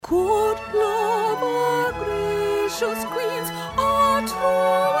Good love, our gracious queens, our true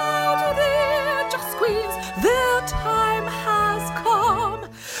and just queens, their time has come.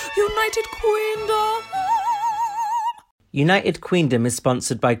 United Queendom. United Queendom is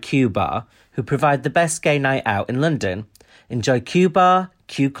sponsored by Q Bar, who provide the best gay night out in London. Enjoy Q Bar,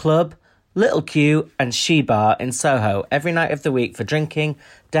 Q Club, Little Q and She Bar in Soho every night of the week for drinking,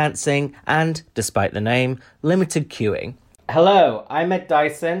 dancing and, despite the name, limited queuing. Hello, I'm Ed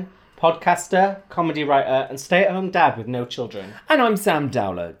Dyson, podcaster, comedy writer and stay-at-home dad with no children. And I'm Sam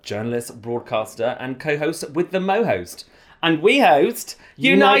Dowler, journalist, broadcaster and co-host with the Mo-host. And we host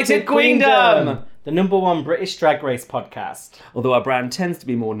United Queendom! The #1 British Drag Race podcast. Although our brand tends to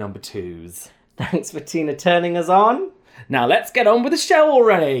be more number twos. Thanks for Tina turning us on. Now let's get on with the show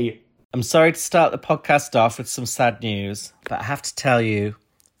already. I'm sorry to start the podcast off with some sad news, but I have to tell you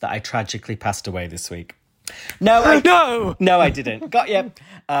that I tragically passed away this week. No, I didn't. Got you.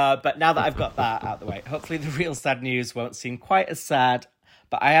 But now that I've got that out the way, hopefully the real sad news won't seem quite as sad.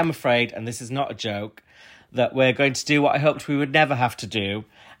 But I am afraid, and this is not a joke, that we're going to do what I hoped we would never have to do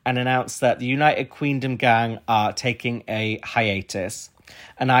and announce that the United Queendom gang are taking a hiatus.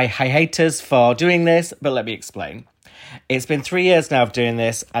 And I hate us for doing this, but let me explain. It's been 3 years now of doing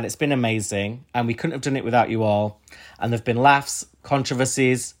this, and it's been amazing, and we couldn't have done it without you all. And there've been laughs,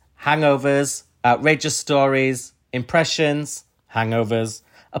 controversies, hangovers, outrageous stories, impressions, hangovers,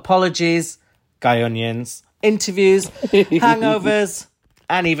 apologies, guy onions, interviews, hangovers,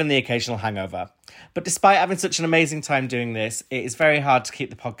 and even the occasional hangover. But despite having such an amazing time doing this, it is very hard to keep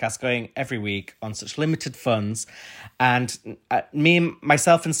the podcast going every week on such limited funds. And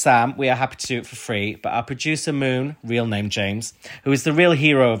myself and Sam, we are happy to do it for free. But our producer, Moon, real name James, who is the real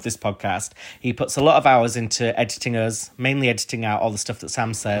hero of this podcast, he puts a lot of hours into editing us, mainly editing out all the stuff that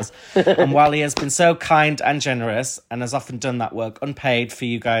Sam says. And while he has been so kind and generous and has often done that work unpaid for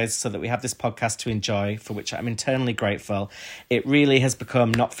you guys so that we have this podcast to enjoy, for which I'm eternally grateful, it really has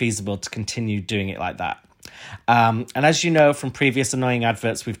become not feasible to continue doing it like that. And as you know from previous annoying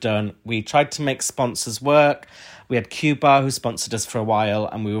adverts we've done, we tried to make sponsors work. We had Q Bar who sponsored us for a while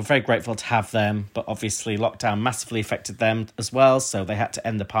and we were very grateful to have them, but obviously lockdown massively affected them as well, so they had to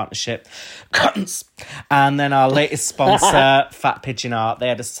end the partnership. And then our latest sponsor, Fat Pigeon Art, they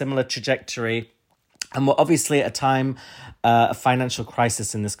had a similar trajectory. And we're obviously at a time of financial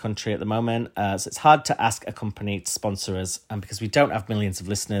crisis in this country at the moment. So it's hard to ask a company to sponsor us. And because we don't have millions of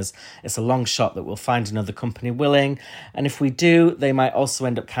listeners, it's a long shot that we'll find another company willing. And if we do, they might also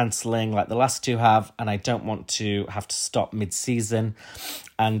end up cancelling like the last two have. And I don't want to have to stop mid-season.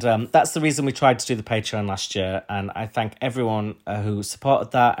 And that's the reason we tried to do the Patreon last year. And I thank everyone who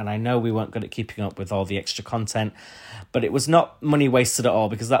supported that. And I know we weren't good at keeping up with all the extra content. But it was not money wasted at all,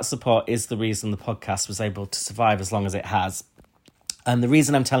 because that support is the reason the podcast was able to survive as long as it has. And the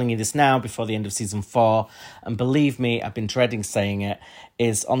reason I'm telling you this now before the end of season 4, and believe me, I've been dreading saying it,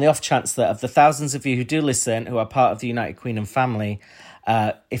 is on the off chance that of the thousands of you who do listen, who are part of the United Queendom family,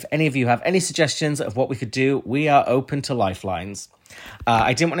 if any of you have any suggestions of what we could do, we are open to lifelines.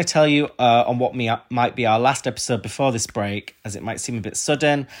 I didn't want to tell you on what might be our last episode before this break, as it might seem a bit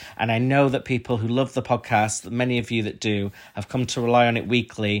sudden, and I know that people who love the podcast, many of you that do, have come to rely on it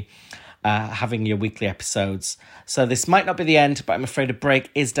weekly, having your weekly episodes. So this might not be the end, but I'm afraid a break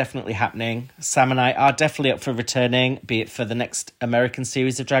is definitely happening. Sam and I are definitely up for returning, be it for the next American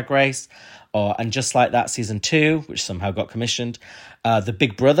series of Drag Race, or And Just Like That Season 2, which somehow got commissioned, the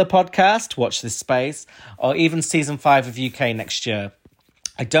Big Brother podcast, watch this space, or even Season 5 of UK next year.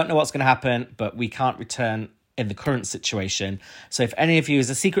 I don't know what's going to happen, but we can't return in the current situation. So if any of you is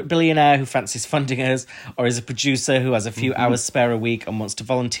a secret billionaire who fancies funding us, or is a producer who has a few hours spare a week and wants to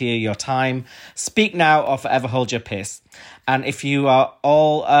volunteer your time, speak now or forever hold your piss. And if you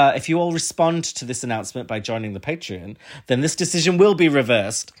all respond to this announcement by joining the Patreon, then this decision will be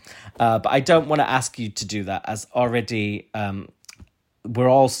reversed. But I don't want to ask you to do that, as already we're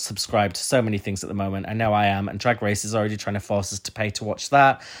all subscribed to so many things at the moment. I know I am, and Drag Race is already trying to force us to pay to watch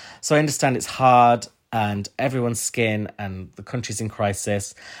that. So I understand it's hard and everyone's skin and the country's in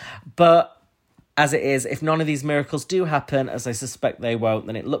crisis. But as it is, if none of these miracles do happen, as I suspect they won't,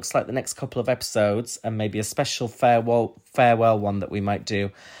 then it looks like the next couple of episodes, and maybe a special farewell one that we might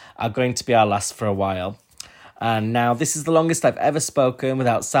do, are going to be our last for a while. And now this is the longest I've ever spoken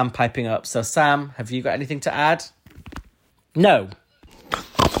without Sam piping up. So Sam, have you got anything to add? No.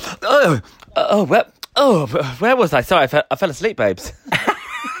 Where was I? Sorry, I fell asleep, babes.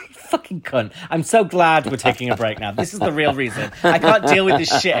 Fucking cunt. I'm so glad we're taking a break now. This is the real reason. I can't deal with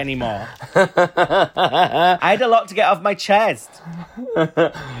this shit anymore. I had a lot to get off my chest.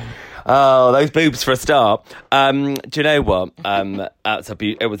 Oh, those boobs for a start. Do you know what?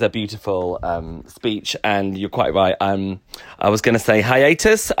 It was a beautiful speech, and you're quite right. I was going to say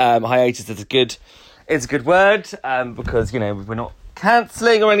hiatus. Hiatus is a good word because we're not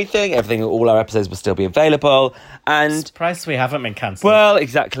cancelling or anything. All our episodes will still be available. And surprised we haven't been cancelled. Well,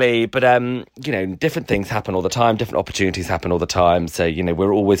 exactly. But, different things happen all the time. Different opportunities happen all the time. So,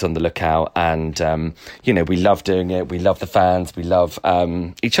 we're always on the lookout. And, we love doing it. We love the fans. We love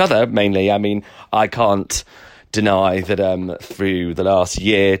each other, mainly. I mean, I can't deny that through the last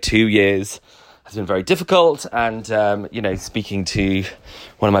 2 years has been very difficult. And, speaking to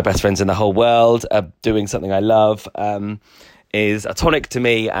one of my best friends in the whole world, doing something I love, is a tonic to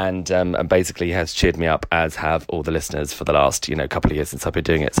me and basically has cheered me up, as have all the listeners for the last couple of years since I've been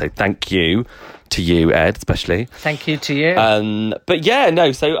doing it. So thank you to you, Ed, especially. Thank you to you. But yeah,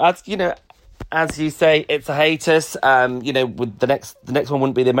 no. So as you say, it's a hiatus. With the next one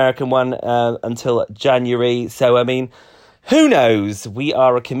wouldn't be the American one until January. So I mean, who knows? We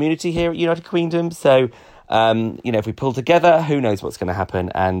are a community here at United Queendom. So if we pull together, who knows what's going to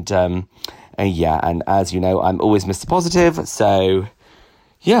happen? And as you know, I'm always Mr. Positive, so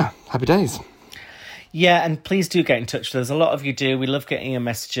yeah, happy days. Yeah, and please do get in touch with us. A lot of you do. We love getting your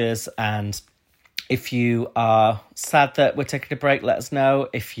messages, and if you are sad that we're taking a break, let us know.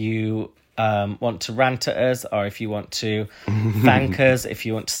 If you want to rant at us, or if you want to thank us, if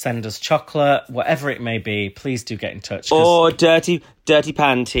you want to send us chocolate, whatever it may be, please do get in touch. Or dirty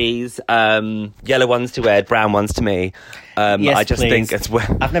panties, yellow ones to Ed, brown ones to me. Yes, I just please. think it's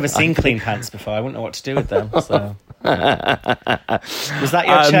I've never seen clean pants before. I wouldn't know what to do with them. So, was that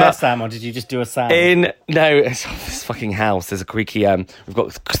your chair, Sam, or did you just do a sound? No, it's this fucking house. There's a creaky. We've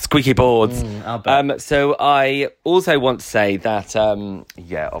got squeaky boards. I'll bet. So I also want to say that,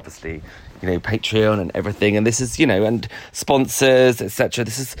 obviously, Patreon and everything, and this is, and sponsors, etc.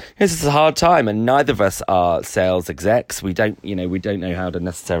 This is a hard time, and neither of us are sales execs. We don't know how to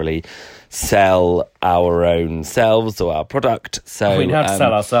necessarily sell our own selves or our product. So we know how to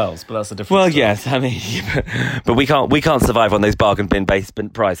sell ourselves, but that's a different story. Yes, I mean, but we can't survive on those bargain bin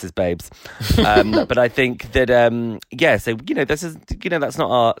basement prices, babes. But I think that so this is that's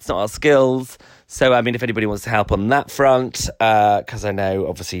not our skills. So I mean, if anybody wants to help on that front, because I know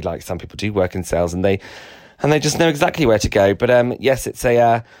obviously like some people do work in sales and they just know exactly where to go. But yes, it's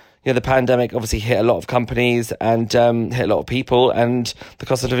the pandemic obviously hit a lot of companies and hit a lot of people, and the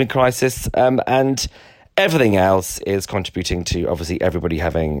cost of living crisis and everything else is contributing to obviously everybody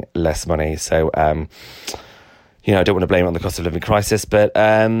having less money. So, I don't want to blame it on the cost of living crisis, but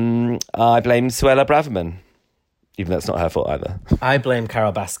I blame Suella Braverman, even though it's not her fault either. I blame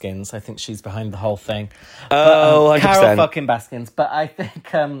Carol Baskins. I think she's behind the whole thing. Oh, 100%. Carol fucking Baskins. But I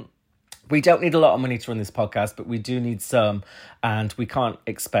think we don't need a lot of money to run this podcast, but we do need some, and we can't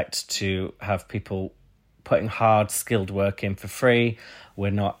expect to have people putting hard, skilled work in for free.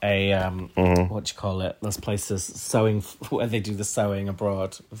 We're not a, what do you call it? Those places, sewing, where they do the sewing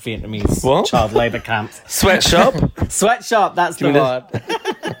abroad, Vietnamese child labour camps. Sweatshop? Sweatshop, that's the one.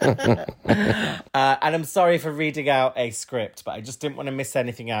 And I'm sorry for reading out a script, but I just didn't want to miss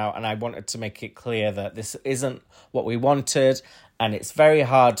anything out, and I wanted to make it clear that this isn't what we wanted, and it's very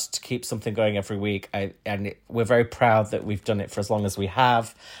hard to keep something going every week. We're very proud that we've done it for as long as we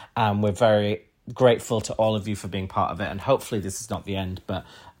have. We're very grateful to all of you for being part of it, and hopefully this is not the end, but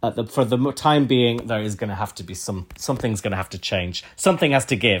for the time being, there is going to have to be something's going to have to change. Something has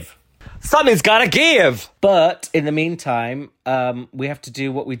to give. Something's gotta give. But in the meantime, we have to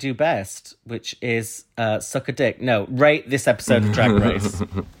do what we do best, which is suck a dick. No, rate this episode of Drag Race.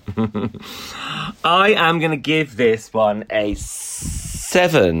 I am going to give this one a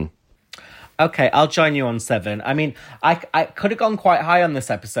 7. Okay, I'll join you on 7. I mean, I could have gone quite high on this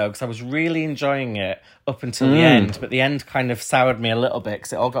episode because I was really enjoying it up until the end, but the end kind of soured me a little bit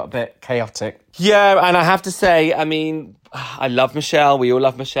because it all got a bit chaotic. Yeah, and I have to say, I mean, I love Michelle. We all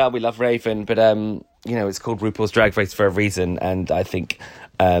love Michelle. We love Raven, but it's called RuPaul's Drag Race for a reason, and I think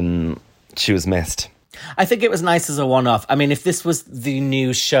she was missed. I think it was nice as a one-off. I mean, if this was the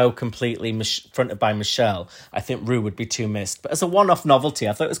new show completely fronted by Michelle, I think Rue would be too missed. But as a one-off novelty,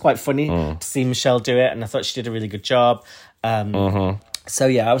 I thought it was quite funny to see Michelle do it, and I thought she did a really good job. So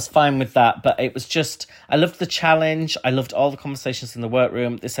yeah, I was fine with that. But it was just, I loved the challenge. I loved all the conversations in the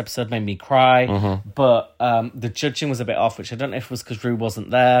workroom. This episode made me cry. But the judging was a bit off, which I don't know if it was because Rue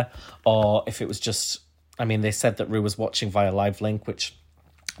wasn't there or if it was just, I mean, they said that Rue was watching via live link, which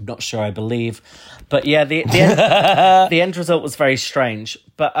I'm not sure I believe. But yeah, the end result was very strange.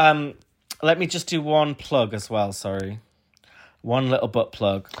 But let me just do one plug as well, sorry. One little butt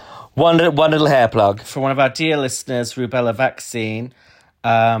plug. One little hair plug. For one of our dear listeners, Rubella Vaccine.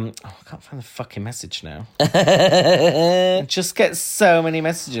 I can't find the fucking message now. I just get so many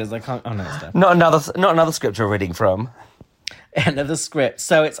messages. I can't. Oh no, it's there. Not another script you're reading from. Another script.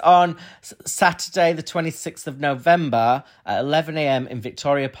 So it's on Saturday, the 26th of November at 11 a.m. in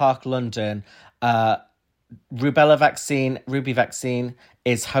Victoria Park, London. Ruby Vaccine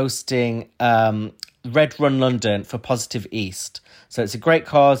is hosting Red Run London for Positive East. So it's a great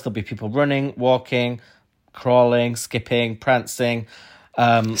cause. There'll be people running, walking, crawling, skipping, prancing,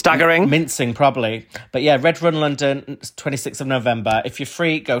 staggering, mincing probably. But yeah, Red Run London, 26th of November. If you're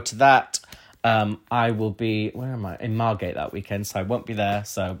free, go to that. I will be, where am I? In Margate that weekend, so I won't be there.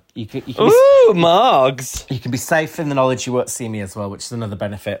 So you can Ooh, Margs. You can be safe in the knowledge you won't see me as well, which is another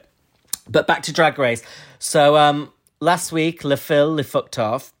benefit. But back to Drag Race. So last week, Le fucked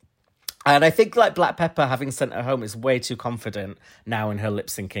off. And I think like Black Pepper, having sent her home, is way too confident now in her lip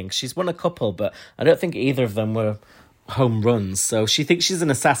syncing. She's won a couple, but I don't think either of them were home runs. So she thinks she's an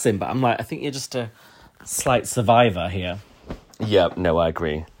assassin, but I'm like, I think you're just a slight survivor here. Yeah, no, I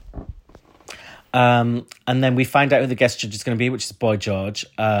agree. And then we find out who the guest judge is going to be, which is Boy George.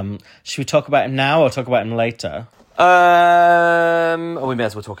 Should we talk about him now or talk about him later? We may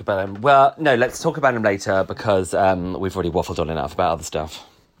as well talk about him. Well, no, let's talk about him later because we've already waffled on enough about other stuff.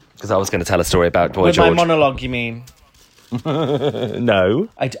 Because I was going to tell a story about Boy With George. my monologue, you mean? No.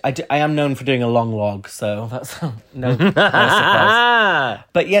 I am known for doing a long log, so that's no surprise.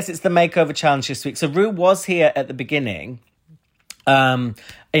 But yes, it's the makeover challenge this week. So Rue was here at the beginning. In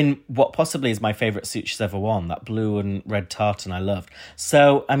what possibly is my favourite suit she's ever worn, that blue and red tartan I loved.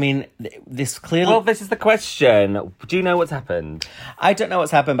 So, I mean, this clearly... Well, this is the question. Do you know what's happened? I don't know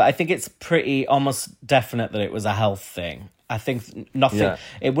what's happened, but I think it's pretty almost definite that it was a health thing. I think nothing... Yeah.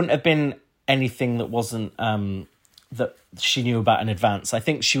 It wouldn't have been anything that wasn't... that she knew about in advance. I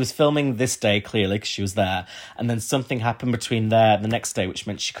think she was filming this day, clearly, because she was there. And then something happened between there and the next day, which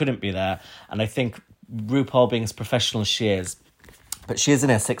meant she couldn't be there. And I think RuPaul, being as professional as she is... But she is in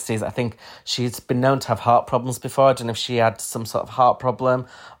her 60s. I think she's been known to have heart problems before. I don't know if she had some sort of heart problem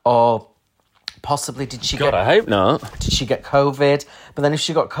or possibly did she I hope not. Did she get COVID? But then if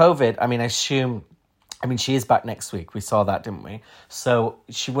she got COVID, I mean, she is back next week. We saw that, didn't we? So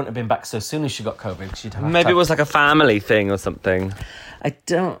she wouldn't have been back so soon as she got COVID. She'd have Maybe it was like a family thing or something. I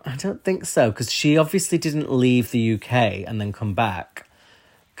don't think so, because she obviously didn't leave the UK and then come back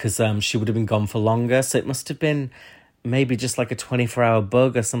because she would have been gone for longer. So it must have been... maybe just like a 24-hour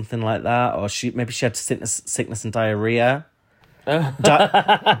bug or something like that. Or maybe she had sickness and diarrhea.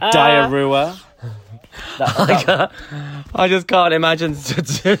 Diarrhea. I just can't imagine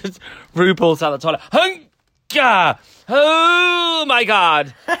RuPaul's out the toilet. Hunka! Oh, my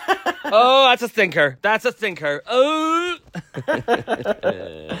God. Oh, that's a stinker. Oh.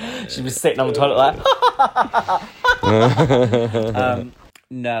 She was sitting on the toilet like...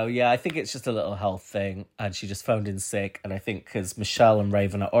 No, yeah, I think it's just a little health thing, and she just phoned in sick, and I think because Michelle and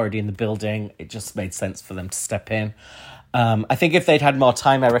Raven are already in the building, it just made sense for them to step in. I think if they'd had more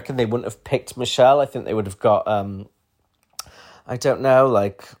time, I reckon they wouldn't have picked Michelle. I think they would have got, I don't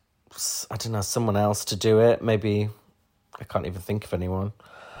know, someone else to do it. Maybe, I can't even think of anyone.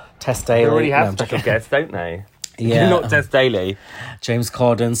 Tess Daly. They already have special guests, don't they? Yeah. Not Tess Daly. James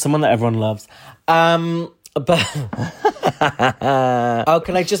Corden, someone that everyone loves. But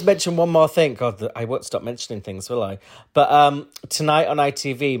can I just mention one more thing? God, I won't stop mentioning things, will I? But tonight on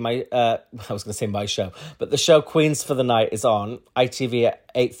ITV, I was going to say my show, but the show Queens for the Night is on ITV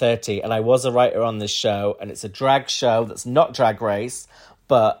at 8:30, and I was a writer on this show, and it's a drag show that's not Drag Race,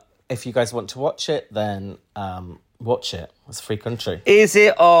 but if you guys want to watch it, then watch it. It's a free country. Is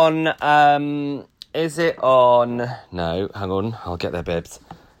it on? No, hang on, I'll get there, bibs.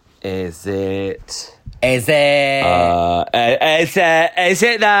 Is it though,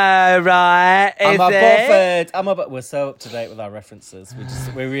 right? We're so up to date with our references.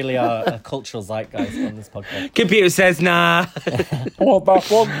 We really are a cultural zeitgeist on this podcast. Computer says nah. What that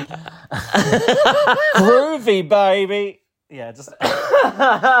one? Groovy, baby. Yeah, just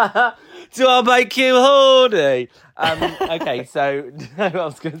do I make you horny? Okay, so I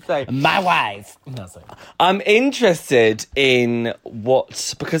was going to say my wife. No, sorry. I'm interested in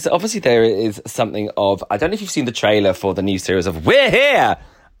because obviously there is something of, I don't know if you've seen the trailer for the new series of We're Here,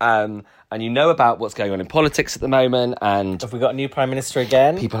 and you know about what's going on in politics at the moment, and have we got a new prime minister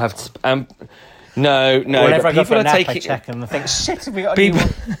again? People have no. Whenever I go for a nap, I check and I think, shit, have we got a new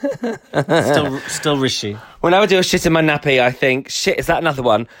one? Still Rishi. When I would do a shit in my nappy, I think, shit, is that another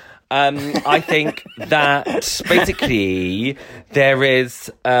one? I think that basically there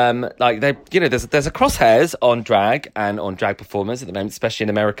is there's a crosshairs on drag and on drag performers at the moment, especially in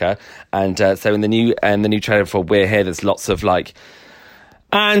America. And so in the new trailer for We're Here, there's lots of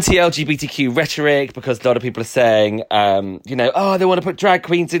anti-LGBTQ rhetoric, because a lot of people are saying, they want to put drag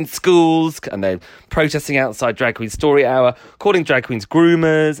queens in schools, and they're protesting outside Drag Queen Story Hour, calling drag queens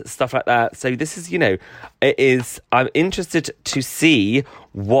groomers, stuff like that. So this is, I'm interested to see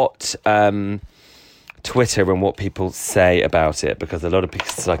what Twitter and what people say about it, because a lot of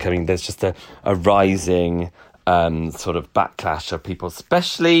people, there's just a rising sort of backlash of people,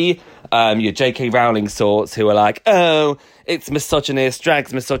 especially your J.K. Rowling sorts, who are like, oh, it's misogynist,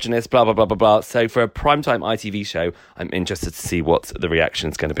 drag's misogynist, blah, blah, blah, blah, blah. So for a primetime ITV show, I'm interested to see what the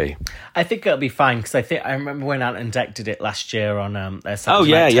reaction's going to be. I think it'll be fine, because I remember when Ant and Dec did it last year on their Saturday Oh,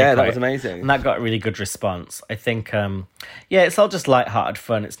 yeah, Night yeah, Takeaway, that was amazing. And that got a really good response. I think, it's all just lighthearted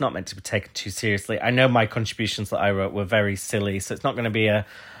fun. It's not meant to be taken too seriously. I know my contributions that I wrote were very silly, so it's not going to be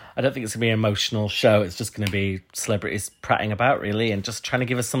I don't think it's going to be an emotional show. It's just going to be celebrities prattling about, really, and just trying to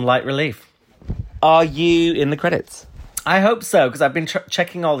give us some light relief. Are you in the credits? I hope so, because I've been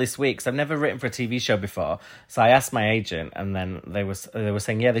checking all this week, because I've never written for a TV show before. So I asked my agent, and then they were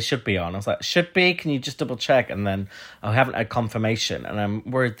saying, yeah, they should be on. I was like, should be? Can you just double check? And then I haven't had confirmation, and I'm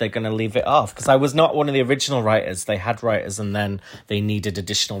worried they're going to leave it off, because I was not one of the original writers. They had writers, and then they needed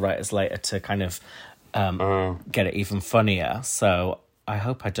additional writers later to kind of get it even funnier. So I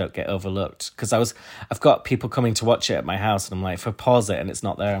hope I don't get overlooked, because I've got people coming to watch it at my house, and I'm like, if I pause it and it's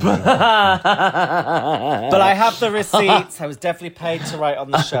not there, I'm like, but I have the receipts. I was definitely paid to write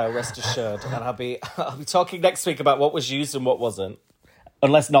on the show, rest assured, and I'll be talking next week about what was used and what wasn't.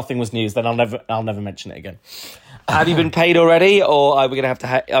 Unless nothing was news, then I'll never mention it again. Have you been paid already, or are we going to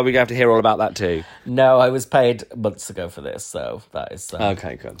have to hear all about that too? No, I was paid months ago for this, so that is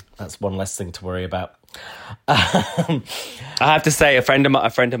okay, good. That's one less thing to worry about. I have to say, a friend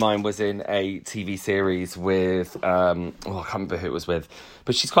of mine was in a TV series with I can't remember who it was with,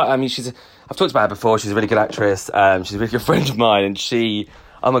 but she's quite. I've talked about her before. She's a really good actress. She's a really good friend of mine, and she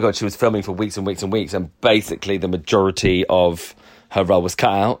was filming for weeks and weeks and weeks, and basically the majority of her role was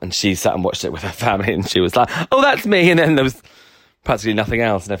cut out, and she sat and watched it with her family, and she was like, "Oh, that's me," and then there was practically nothing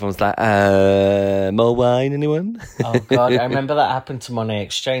else, and everyone was like, more wine, anyone? Oh, God, I remember that happened to Monet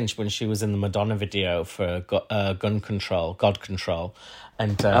Exchange when she was in the Madonna video for God Control,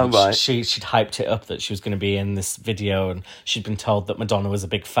 and right. she'd hyped it up that she was going to be in this video, and she'd been told that Madonna was a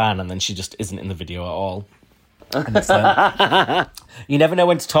big fan, and then she just isn't in the video at all. And it's you never know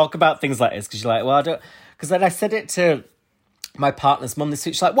when to talk about things like this, because you're like, well, I don't... Because then I said it to my partner's mum this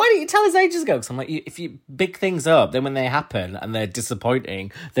week. She's like, why didn't you tell us ages ago? Because I'm like, if you big things up, then when they happen and they're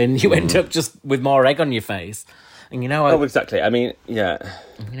disappointing, then you end up just with more egg on your face. And exactly. I mean, yeah.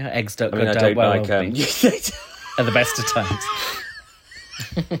 Eggs don't go down well at the best of times.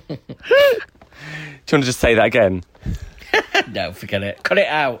 Do you want to just say that again? No, forget it. Cut it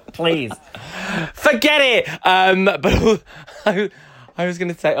out, please. Forget it! But I was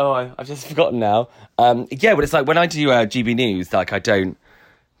going to say, I've just forgotten now. But it's like when I do GB News, like I don't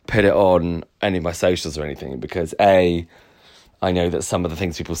put it on any of my socials or anything, because I know that some of the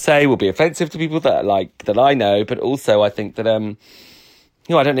things people say will be offensive to people that I know, but also I think that I don't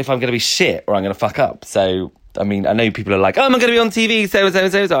know if I'm going to be shit or I'm going to fuck up. So I mean, I know people are like, oh, I'm going to be on TV, so.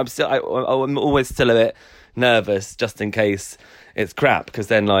 I'm always still a bit nervous just in case it's crap, because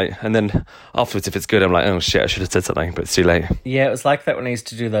then and then afterwards, if it's good, I'm like, oh shit, I should have said something, but it's too late. Yeah, it was like that when I used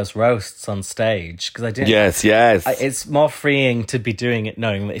to do those roasts on stage, because I didn't. Yes. It's more freeing to be doing it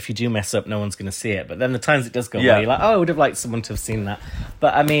knowing that if you do mess up, no one's going to see it. But then the times it does go well, you're like, oh, I would have liked someone to have seen that.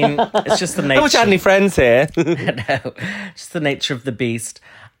 But I mean, it's just the nature. I wish I had any friends here. No, just the nature of the beast.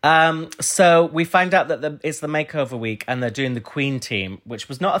 So we find out that it's the makeover week, and they're doing the Queen team, which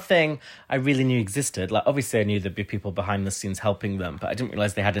was not a thing I really knew existed. Like, obviously I knew there'd be people behind the scenes helping them, but I didn't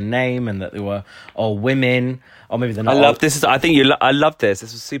realise they had a name and that they were all women, or maybe they're not. I love this. I love this.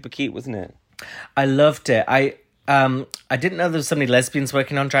 This was super cute, wasn't it? I loved it. I didn't know there was so many lesbians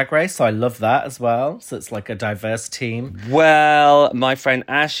working on Drag Race, so I love that as well. So it's like a diverse team. Well, my friend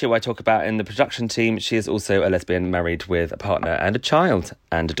Ash, who I talk about in the production team, she is also a lesbian, married with a partner and a child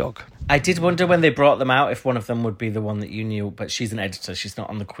and a dog. I did wonder when they brought them out if one of them would be the one that you knew, but she's an editor. She's not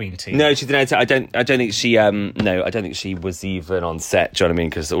on the Queen team. No, she's an editor. I don't think she. I don't think she was even on set. Do you know what I mean?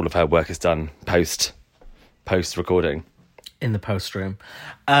 Because all of her work is done post recording. In the post room.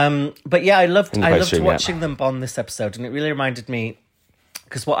 But yeah, I loved watching them bond this episode, and it really reminded me,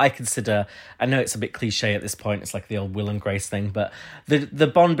 because what I consider, I know it's a bit cliche at this point, it's like the old Will and Grace thing, but the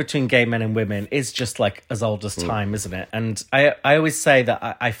bond between gay men and women is just like as old as time, isn't it? And I always say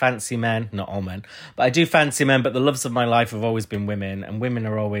that I fancy men, not all men, but I do fancy men, but the loves of my life have always been women, and women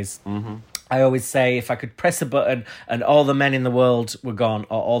are always I always say if I could press a button and all the men in the world were gone,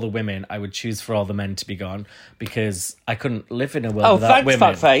 or all the women, I would choose for all the men to be gone, because I couldn't live in a world without women.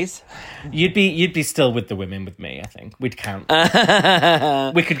 Oh, thanks, fuckface. You'd be still with the women with me, I think. We'd count.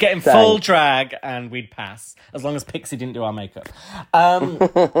 We could get in full drag and we'd pass, as long as Pixie didn't do our makeup.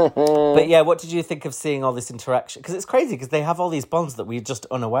 But yeah, what did you think of seeing all this interaction? Because it's crazy, because they have all these bonds that we're just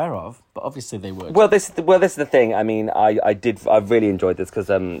unaware of, but obviously they would. Well, this is the thing. I mean, I really enjoyed this because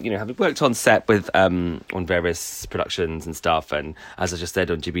having worked on set with on various productions and stuff, and as I just said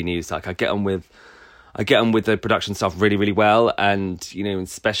on GB News, like I get on with the production stuff really, really well, and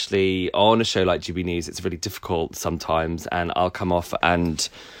especially on a show like GB News, it's really difficult sometimes, and I'll come off and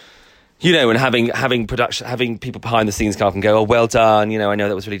and having people behind the scenes come up and go, oh, well done, I know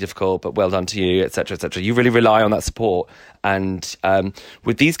that was really difficult, but well done to you, etc., etc. You really rely on that support, and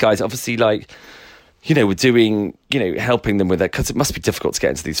with these guys, obviously, like, we're doing, helping them with it, because it must be difficult to get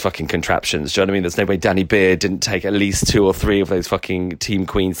into these fucking contraptions. Do you know what I mean? There's no way Danny Beard didn't take at least 2 or 3 of those fucking team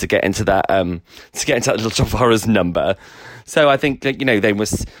queens to get into that Little Shop of Horrors number. So I think that, they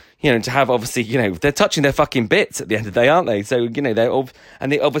must, to have, obviously, they're touching their fucking bits at the end of the day, aren't they? So,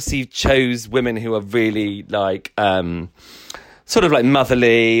 they obviously chose women who are really like, sort of like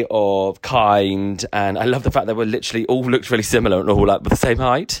motherly or kind, and I love the fact that we literally all looked really similar and all like with the same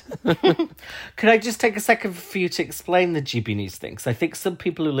height. Could I just take a second for you to explain the GB News thing? Because I think some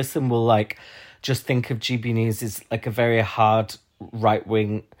people who listen will like just think of GB News as like a very hard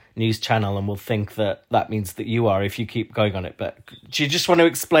right-wing news channel, and will think that means that you are if you keep going on it. But do you just want to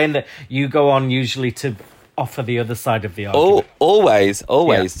explain that you go on usually to offer the other side of the argument? Always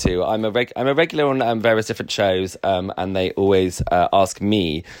too. I'm a regular on various different shows, and they always ask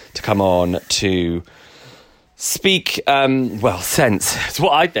me to come on to speak sense. It's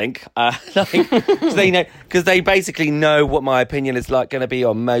what I think. Because they basically know what my opinion is like going to be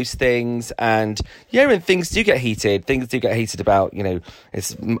on most things, and and things do get heated. Things do get heated about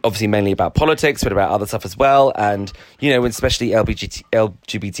it's obviously mainly about politics, but about other stuff as well, and and especially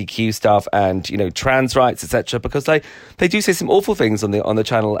LGBTQ stuff and trans rights, etc. Because they do say some awful things on the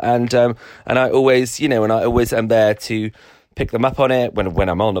channel, and I always am there to pick them up on it when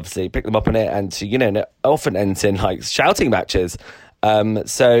I'm on, obviously, pick them up on it, and to, and it often ends in like shouting matches.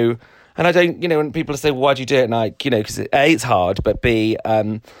 So, and I don't, when people say, well, why do you do it? And because A, it's hard, but B,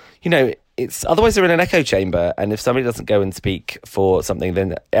 it's otherwise they're in an echo chamber, and if somebody doesn't go and speak for something,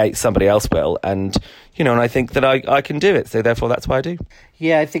 then somebody else will, and and I think that I can do it, so therefore that's why I do.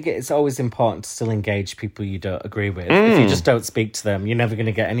 Yeah, I think it's always important to still engage people you don't agree with. If you just don't speak to them, you're never going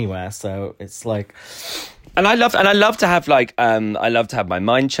to get anywhere. So it's like. And I love to have my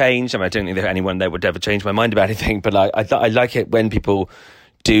mind changed. I mean, I don't think that anyone there would ever change my mind about anything, but I like it when people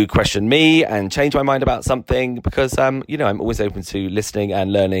do question me and change my mind about something, because I'm always open to listening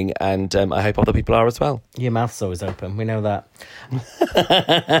and learning, and I hope other people are as well. Your mouth's always open. We know that.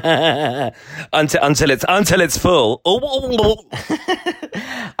 until it's full.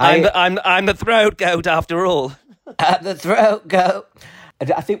 I'm the throat goat after all. The throat goat.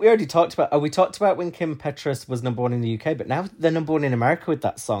 I think we already talked about. We talked about when Kim Petras was number 1 in the UK, but now they're number 1 in America with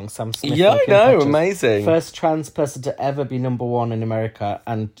that song, Sam Smith. Yeah, I know, Petras. Amazing. First trans person to ever be number 1 in America,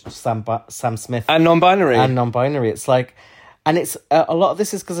 and Sam Smith and non-binary. It's like, and it's a lot of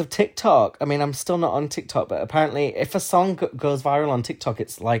this is because of TikTok. I mean, I'm still not on TikTok, but apparently, if a song goes viral on TikTok,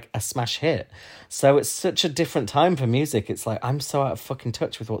 it's like a smash hit. So it's such a different time for music. It's like, I'm so out of fucking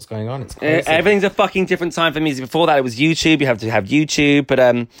touch with what's going on. It's crazy. Everything's a fucking different time for music. Before that, it was YouTube. You have to have YouTube. But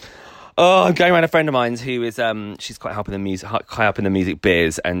I'm going around a friend of mine's who is she's quite high up in the music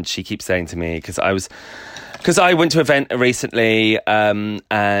biz, and she keeps saying to me, because I went to an event recently, and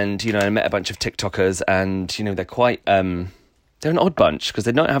I met a bunch of TikTokers, and they're quite they're an odd bunch, because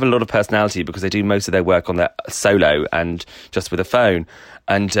they don't have a lot of personality, because they do most of their work on their solo and just with a phone,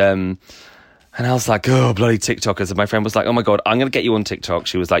 and I was like, oh, bloody TikTokers. And my friend was like, oh my God, I'm going to get you on TikTok.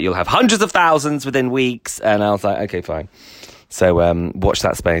 She was like, you'll have hundreds of thousands within weeks. And I was like, okay, fine. So watch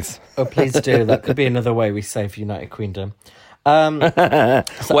that space. Oh, please do. That could be another way we save United Queendom. Me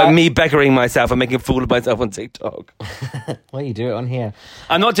beggaring myself and making a fool of myself on TikTok. Well, you do it on here.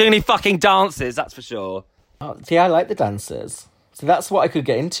 I'm not doing any fucking dances, that's for sure. Oh, see, I like the dances. So that's what I could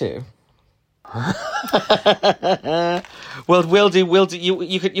get into. Well, we'll do.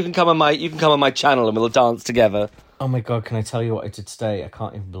 You can come on my channel and we'll dance together. Oh my God, can I tell you what I did today? I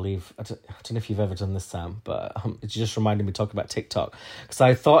can't even believe... I don't know if you've ever done this, Sam, but it just reminded me talking about TikTok. Because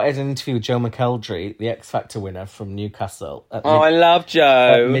I thought I had an interview with Joe McElderry, the X Factor winner from Newcastle. I love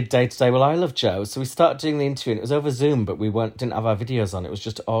Joe. At midday today. Well, I love Joe. So we started doing the interview, and it was over Zoom, but we didn't have our videos on. It was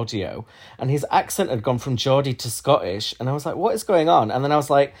just audio. And his accent had gone from Geordie to Scottish. And I was like, what is going on? And then I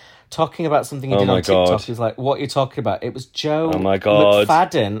was like... talking about something he did my on TikTok. God. He was like, what are you talking about? It was Joe Oh my God.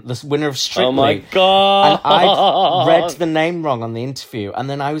 McFadden, the winner of Strictly. Oh my God. And I'd read the name wrong on the interview. And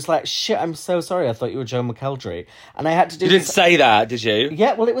then I was like, shit, I'm so sorry. I thought you were Joe McElderry. And I had to do You didn't say that, did you?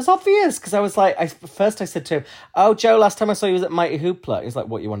 Yeah, well, it was obvious because I was like, first I said to him, "Oh, Joe, last time I saw you was at Mighty Hoopla." He's like,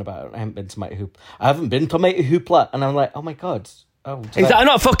 "What you want about?" I haven't been to Mighty Hoopla, and I'm like, "Oh my God." Oh, He's like, I'm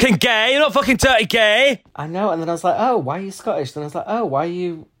not fucking gay. You're not fucking dirty gay. I know. And then I was like, "Oh, why are you Scottish?" Then I was like, "Oh, why are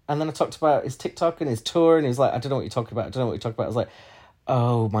you?" And then I talked about his TikTok and his tour, and he was like, "I don't know what you're talking about. I was like,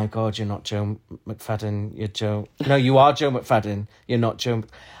 "Oh my God, you're not Joe McFadden. You're Joe. No, you are Joe McFadden. You're not Joe."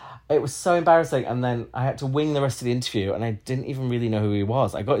 It was so embarrassing, and then I had to wing the rest of the interview, and I didn't even really know who he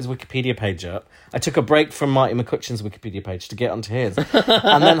was. I got his Wikipedia page up. I took a break from Marty McCutcheon's Wikipedia page to get onto his,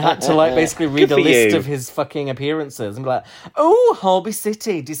 and then had to like basically read a for list you. of his fucking appearances and be like, "Oh, Holby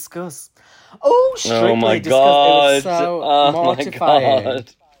City, discuss. Oh, Strictly, Oh my discuss." It was God. so Oh my mortifying.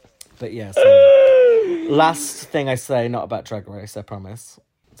 God. But yeah, so last thing I say, not about Drag Race, I promise.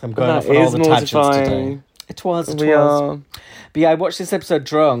 So I'm going That off on all is the tangents mortifying. today. It was. We are. But yeah, I watched this episode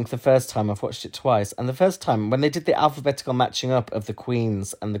drunk the first time. I've watched it twice. And the first time, when they did the alphabetical matching up of the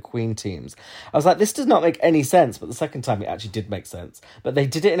queens and the queen teams, I was like, this does not make any sense. But the second time, it actually did make sense. But they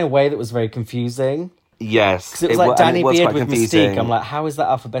did it in a way that was very confusing. Yes. Because it was like Danny was Beard quite with confusing. Mystique. I'm like, how is that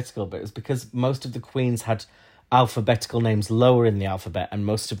alphabetical? But it was because most of the queens had alphabetical names lower in the alphabet, and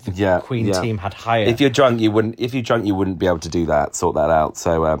most of the queen team had higher. If you're drunk, you wouldn't be able to do that, sort that out.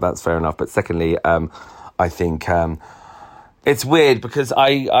 So that's fair enough. But secondly, I think it's weird because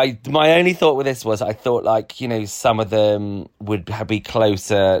I my only thought with this was I thought like, you know, some of them would be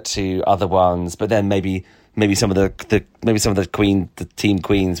closer to other ones, but then maybe some of the team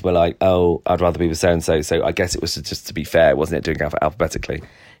queens were like, oh, I'd rather be with so and so. So I guess it was just to be fair, wasn't it, doing alphabetically?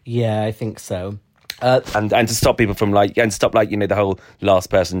 Yeah, I think so. And to stop people from the whole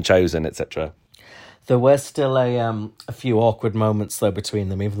last person chosen, etc. There were still a few awkward moments though between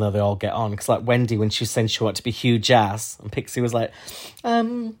them, even though they all get on. Because like Wendy, when she said she wanted to be huge ass, and Pixie was like,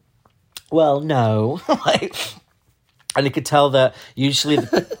 well, no. Like, and you could tell that usually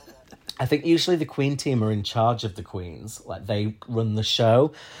the Queen team are in charge of the queens. Like, they run the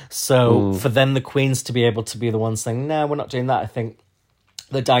show. So for them, the queens to be able to be the ones saying, no, we're not doing that, I think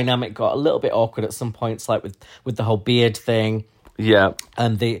the dynamic got a little bit awkward at some points, like with the whole beard thing. Yeah.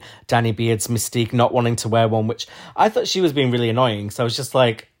 And the Danny Beard's Mystique not wanting to wear one, which I thought she was being really annoying. So I was just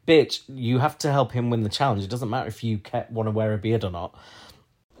like, bitch, you have to help him win the challenge. It doesn't matter if you want to wear a beard or not.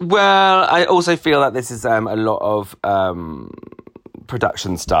 Well, I also feel that this is a lot of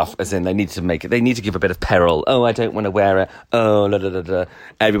production stuff, as in they need to give a bit of peril. Oh, I don't want to wear it. Oh, la, la, la, la.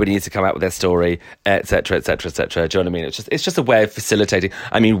 Everybody needs to come out with their story, etc., etc., etc. Do you know what I mean? It's just a way of facilitating.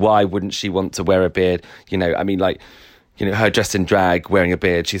 I mean, why wouldn't she want to wear a beard? You know, I mean, like, you know, her dressed in drag, wearing a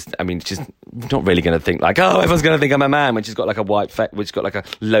beard, she's not really going to think like, oh, everyone's going to think I'm a man when she's got like a white which has got like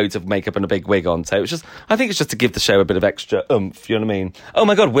loads of makeup and a big wig on. So I think it's just to give the show a bit of extra oomph, you know what I mean? Oh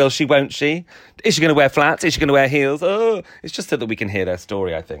my God, will she, won't she? Is she going to wear flats? Is she going to wear heels? Oh, it's just so that we can hear their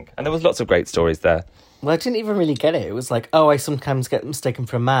story, I think. And there was lots of great stories there. Well, I didn't even really get it. It was like, oh, I sometimes get mistaken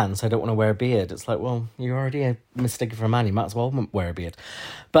for a man, so I don't want to wear a beard. It's like, well, you're already mistaken for a man. You might as well wear a beard.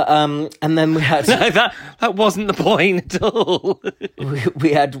 But, and then we had... No, that wasn't the point at all.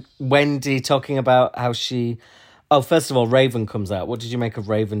 we had Wendy talking about how she... Oh, first of all, Raven comes out. What did you make of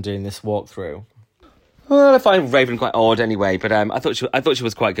Raven doing this walkthrough? Well, I find Raven quite odd anyway, but I thought she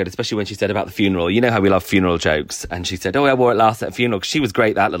was quite good, especially when she said about the funeral. You know how we love funeral jokes, and she said, "Oh, I wore it last at a funeral." She was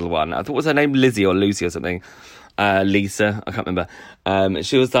great, that little one. I thought, was her name Lizzie or Lucy or something? Lisa, I can't remember.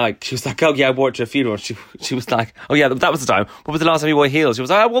 She was like, "Oh yeah, I wore it to a funeral." She was like, "Oh yeah, that was the time. What was the last time you wore heels?" She was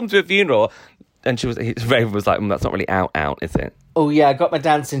like, "I wore them to a funeral," and Raven was like, "That's not really out, is it?" Oh yeah, I got my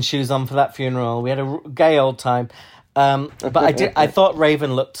dancing shoes on for that funeral. We had a gay old time. But I thought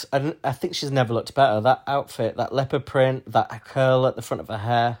Raven looked, I think she's never looked better. That outfit, that leopard print, that curl at the front of her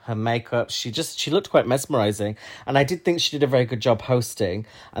hair, her makeup, she looked quite mesmerising. And I did think she did a very good job hosting.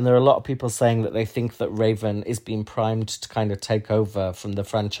 And there are a lot of people saying that they think that Raven is being primed to kind of take over from the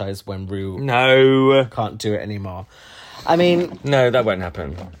franchise when Rue can't do it anymore. I mean... No, that won't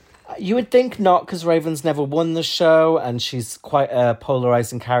happen. You would think not, because Raven's never won the show and she's quite a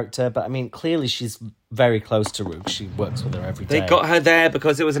polarising character. But I mean, clearly she's very close to Rue. She works with her every day. They got her there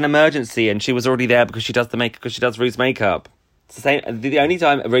because it was an emergency, and she was already there because she does Rue's makeup. It's the same. The only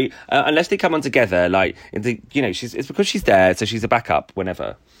time, unless they come on together, like, it's because she's there, so she's a backup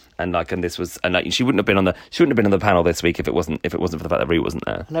whenever. She wouldn't have been on the panel this week if it wasn't for the fact that Rue wasn't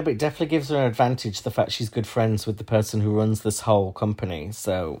there. No, but it definitely gives her an advantage, the fact she's good friends with the person who runs this whole company.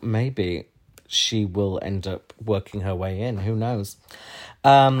 So maybe she will end up working her way in. Who knows?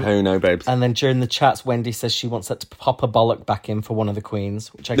 Who knows, babes? And then during the chats, Wendy says she wants her to pop a bollock back in for one of the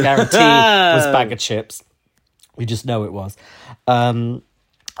queens, which I guarantee was Bag of Chips. We just know it was.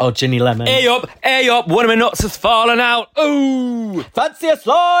 Ginny Lemon. Hey up, one of my nuts has fallen out. Ooh! Fancy a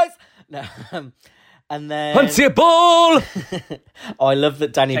slice! No. And then... Fancy a ball! I love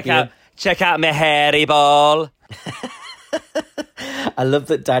that Danny Beard... Check out my hairy ball. I love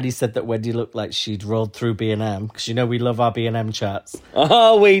that Danny said that Wendy looked like she'd rolled through B&M, because you know we love our B&M chats.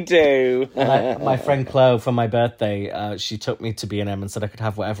 Oh, we do. My friend Chloe, for my birthday, she took me to B&M and said I could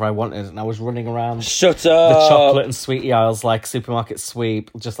have whatever I wanted, and I was running around Shut up. the chocolate and sweetie aisles like supermarket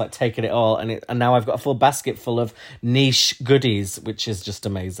sweep, just like taking it all, and now I've got a full basket full of niche goodies, which is just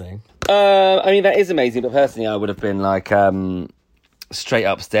amazing. I mean, that is amazing, but personally I would have been like... straight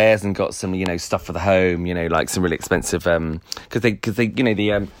upstairs and got some, stuff for the home, like some really expensive, because they,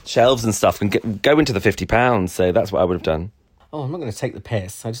 the shelves and stuff can go into the £50. So that's what I would have done. Oh, I'm not going to take the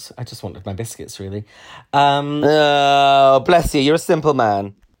piss. I just wanted my biscuits, really. Oh, bless you. You're a simple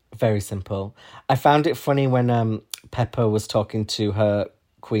man. Very simple. I found it funny when Pepper was talking to her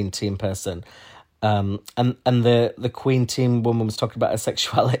Queen team person. And the Queen team woman was talking about her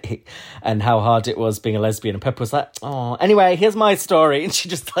sexuality and how hard it was being a lesbian, and Pepper was like, oh, anyway, here's my story, and she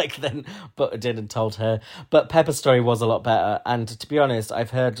just then butted in and told her. But Pepper's story was a lot better, and to be honest, I've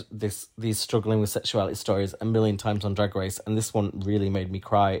heard these struggling with sexuality stories a million times on Drag Race, and this one really made me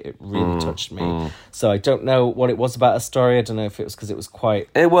cry. It really touched me. So I don't know what it was about her story. I don't know if it was because it was quite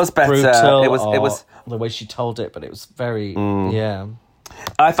it was better brutal, it was the way she told it, but it was very yeah.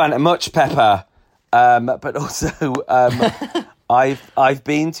 I found it much Pepper. But also, I've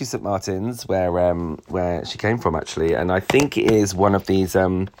been to St Martin's where she came from actually, and I think it is one of these.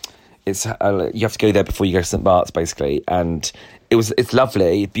 It's you have to go there before you go to St Bart's basically, and it's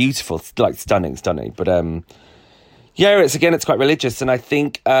lovely, beautiful, like stunning. But it's quite religious, and I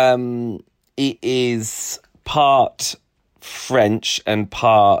think it is part French and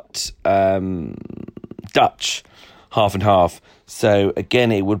part Dutch, half and half. So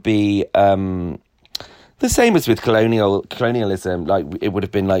again, it would be. The same as with colonialism, like it would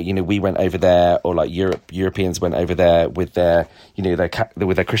have been like, we went over there, or like Europeans went over there with their,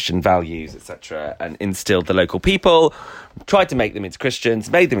 with their Christian values, etc., and instilled the local people, tried to make them into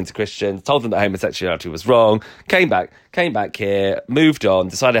Christians, made them into Christians, told them that homosexuality was wrong, came back here, moved on,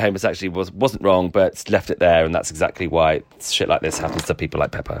 decided homosexuality wasn't wrong, but left it there, and that's exactly why shit like this happens to people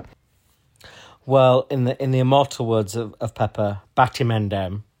like Pepper. Well, in the immortal words of Pepper, Batty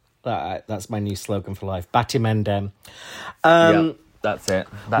Mendem. That's my new slogan for life. Batty Mendem. Yeah, that's it.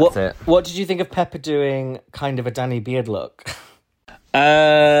 What did you think of Pepper doing kind of a Danny Beard look?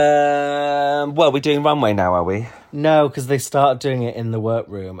 Well, we're doing runway now, are we? No, because they started doing it in the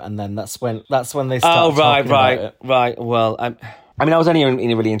workroom, and then that's when they started talking about it. Right. Well, I was only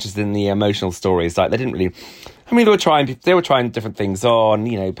really interested in the emotional stories. Like, they didn't really... they were trying different things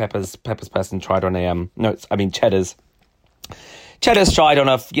on. Pepper's person tried on Cheddar's tried on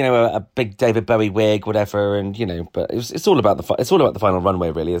a big David Bowie wig, whatever, and but it's all about the final runway,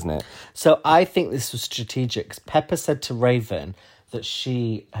 really, isn't it? So I think this was strategic. Pepper said to Raven that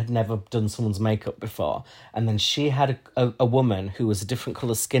she had never done someone's makeup before, and then she had a woman who was a different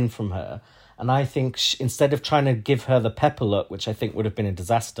colour skin from her. And I think instead of trying to give her the Pepper look, which I think would have been a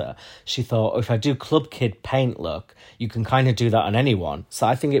disaster, she thought, if I do Club Kid paint look, you can kind of do that on anyone. So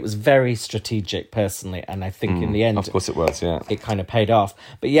I think it was very strategic, personally. And I think in the end... Of course it was, yeah. It kind of paid off.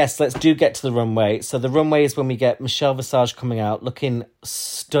 But yes, let's get to the runway. So the runway is when we get Michelle Visage coming out, looking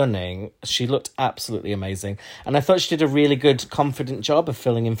stunning. She looked absolutely amazing. And I thought she did a really good, confident job of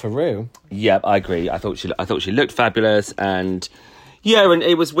filling in for Rue. Yeah, I agree. I thought she looked fabulous, and... Yeah, and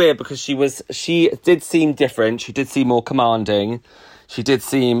it was weird because she did seem different. She did seem more commanding. She did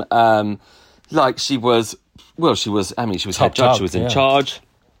seem like she was head judge. She was in charge.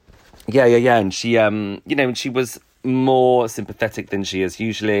 Yeah. And she, and she was more sympathetic than she is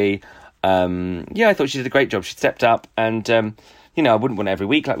usually. I thought she did a great job. She stepped up, and I wouldn't want it every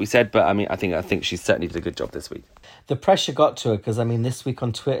week, like we said, but I think she certainly did a good job this week. The pressure got to her because, this week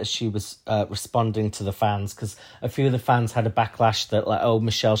on Twitter, she was responding to the fans because a few of the fans had a backlash that, like, oh,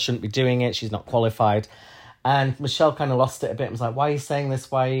 Michelle shouldn't be doing it. She's not qualified. And Michelle kind of lost it a bit and was like, why are you saying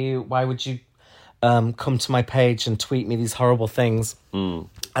this? Why would you come to my page and tweet me these horrible things? And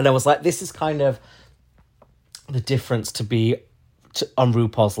I was like, this is kind of the difference to be on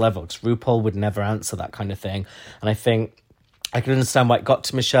RuPaul's level, because RuPaul would never answer that kind of thing. And I think I can understand why it got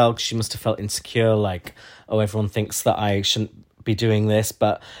to Michelle, because she must have felt insecure, like, oh, everyone thinks that I shouldn't be doing this,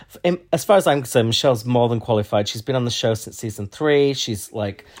 but as far as I'm concerned, Michelle's more than qualified. She's been on the show since season 3. She's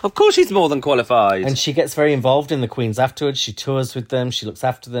like... Of course she's more than qualified. And she gets very involved in the queens afterwards. She tours with them. She looks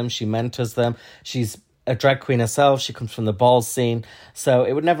after them. She mentors them. She's a drag queen herself. She comes from the ball scene. So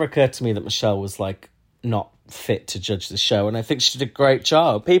it would never occur to me that Michelle was like not fit to judge the show. And I think she did a great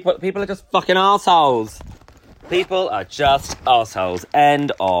job. People are just fucking assholes. People are just assholes.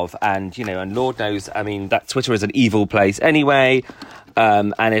 End of. And, you know, and Lord knows, I mean, that Twitter is an evil place anyway.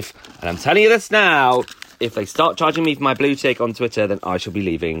 And I'm telling you this now, if they start charging me for my blue tick on Twitter, then I shall be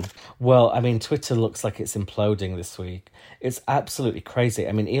leaving. Well, I mean, Twitter looks like it's imploding this week. It's absolutely crazy.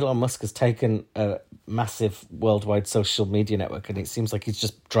 I mean, Elon Musk has taken a massive worldwide social media network and it seems like he's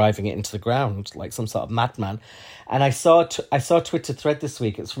just driving it into the ground like some sort of madman. And I saw a Twitter thread this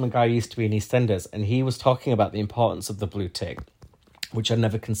week. It's from a guy who used to be in EastEnders, and he was talking about the importance of the blue tick, which I'd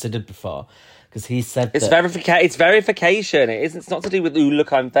never considered before, because he said it's verification. It's not to do with, ooh,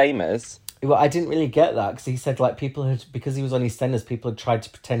 look, I'm famous. Well, I didn't really get that, because he said, like, people had, because he was on EastEnders, people had tried to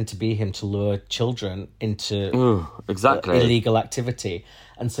pretend to be him to lure children into illegal activity.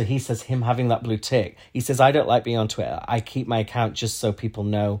 And so he says, him having that blue tick, he says, I don't like being on Twitter. I keep my account just so people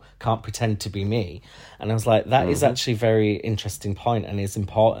know, can't pretend to be me. And I was like, that is actually a very interesting point and is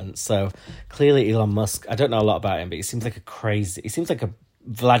important. So clearly Elon Musk, I don't know a lot about him, but he seems like a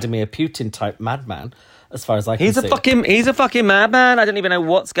Vladimir Putin type madman, as far as I can see. He's a fucking madman. I don't even know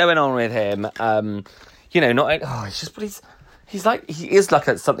what's going on with him. He's like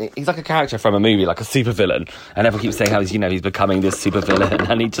a character from a movie, like a supervillain, and everyone keeps saying how he's becoming this supervillain,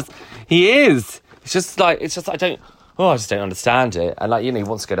 and he is. It's just I just don't understand it. And he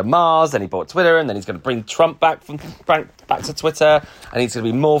wants to go to Mars, and he bought Twitter, and then he's going to bring Trump back to Twitter, and he's going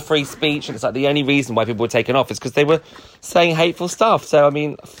to be more free speech. And it's like the only reason why people were taken off is because they were saying hateful stuff. So I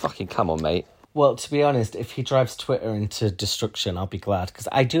mean, fucking come on, mate. Well, to be honest, if he drives Twitter into destruction, I'll be glad, because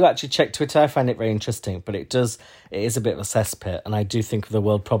I do actually check Twitter. I find it very interesting, but it is a bit of a cesspit, and I do think the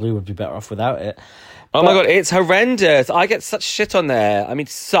world probably would be better off without it. Oh my God, it's horrendous. I get such shit on there. I mean,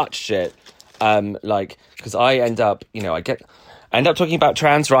 such shit. Because I end up talking about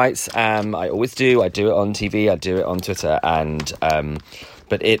trans rights. I always do. I do it on TV. I do it on Twitter,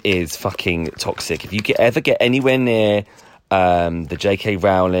 but it is fucking toxic. If you ever get anywhere near the J.K.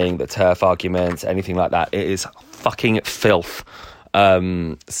 Rowling, the TERF arguments, anything like that, it is fucking filth.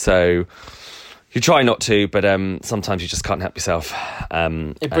 So you try not to, but sometimes you just can't help yourself.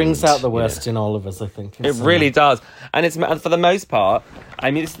 It brings out the worst in all of us, I think. It really does. And for the most part, I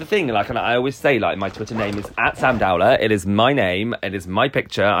mean, this is the thing, and I always say, my Twitter name is @SamDowler. It is my name. It is my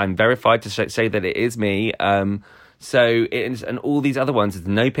picture. I'm verified to say that it is me. And all these other ones, there's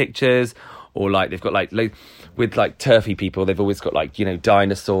no pictures, or they've got with turfy people, they've always got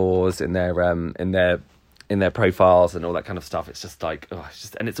dinosaurs in their profiles and all that kind of stuff. It's just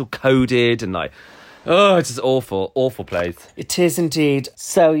and it's all coded and it's just awful place. It is indeed.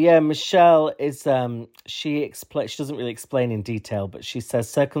 So yeah, Michelle is she doesn't really explain in detail, but she says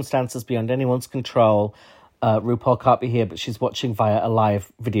circumstances beyond anyone's control. RuPaul can't be here, but she's watching via a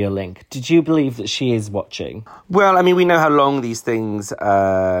live video link. Did you believe that she is watching? Well, I mean, we know how long these things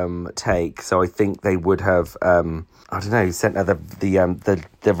take, so I think they would have, sent her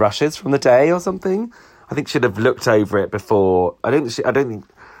the rushes from the day or something. I think she'd have looked over it before. I don't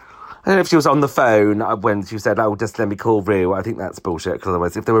know if she was on the phone when she said, "Oh, just let me call Ru." I think that's bullshit, because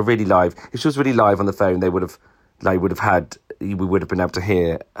otherwise, if she was really live on the phone, we would have been able to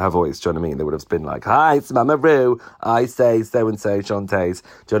hear her voice. Do you know what I mean? They would have been like, "Hi, it's Mama Ru. I say so and so, Shantae's."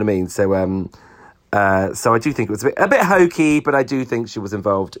 Do you know what I mean? So I do think it was a bit hokey, but I do think she was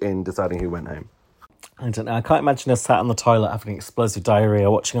involved in deciding who went home. I don't know. I can't imagine her sat on the toilet having explosive diarrhea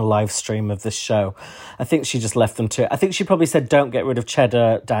watching a live stream of this show. I think she just left them to it. I think she probably said, don't get rid of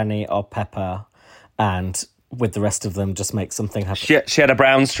Cheddar, Danny or Pepper, and with the rest of them, just make something happen. She had a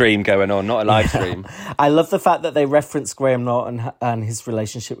brown stream going on, not a live stream. I love the fact that they reference Graham Norton and his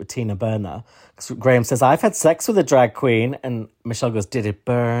relationship with Tina Burner. Because Graham says, I've had sex with a drag queen. And Michelle goes, did it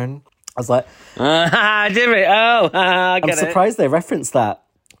burn? I was like... did it? Oh, I get I'm surprised they referenced that.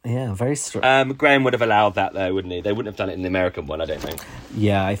 Yeah, very strong. Graham would have allowed that, though, wouldn't he? They wouldn't have done it in the American one, I don't think.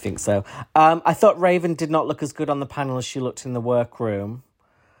 Yeah, I think so. I thought Raven did not look as good on the panel as she looked in the workroom.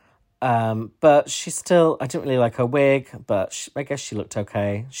 But she still... I didn't really like her wig, but I guess she looked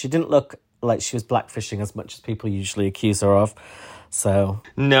okay. She didn't look like she was blackfishing as much as people usually accuse her of. So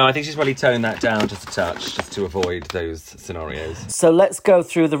no, I think she's probably toned that down just a touch, just to avoid those scenarios. So let's go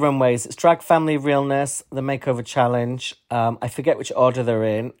through the runways. It's Drag Family Realness, the Makeover Challenge. I forget which order they're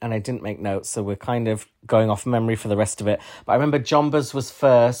in, and I didn't make notes, so we're kind of going off memory for the rest of it. But I remember Jombas was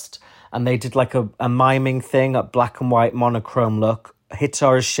first, and they did like a miming thing, a black and white monochrome look. Hit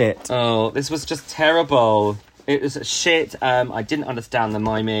or a shit? Oh, this was just terrible. It was shit. I didn't understand the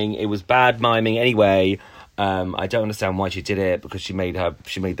miming. It was bad miming anyway. I don't understand why she did it, because she made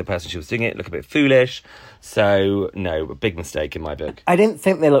the person she was doing it look a bit foolish. So no, a big mistake in my book. I didn't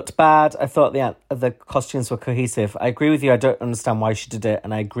think they looked bad. I thought the costumes were cohesive. I agree with you. I don't understand why she did it,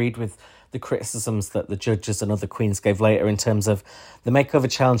 and I agreed with the criticisms that the judges and other queens gave later in terms of the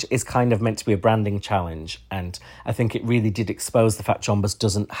makeover challenge is kind of meant to be a branding challenge, and I think it really did expose the fact Jombas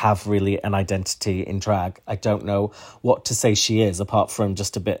doesn't have really an identity in drag. I don't know what to say she is, apart from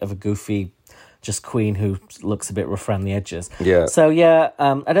just a bit of a goofy just queen who looks a bit rough around the edges. Yeah. So yeah,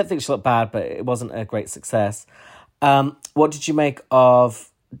 I don't think she looked bad, but it wasn't a great success. What did you make of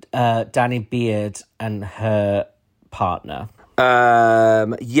Danny Beard and her partner?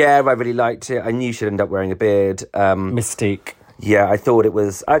 Yeah, I really liked it. I knew she'd end up wearing a beard. Mystique. Yeah, I actually thought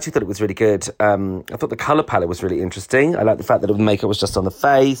it was really good. I thought the colour palette was really interesting. I liked the fact that the makeup was just on the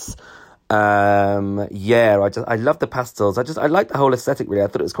face. Yeah, I love the pastels. I like the whole aesthetic, really. I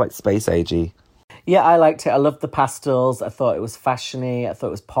thought it was quite space agey. Yeah, I liked it. I loved the pastels. I thought it was fashiony. I thought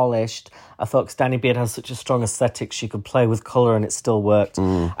it was polished. I thought because Danny Beard has such a strong aesthetic, she could play with colour and it still worked.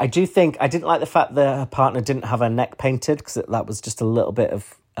 I didn't like the fact that her partner didn't have her neck painted, because that was just a little bit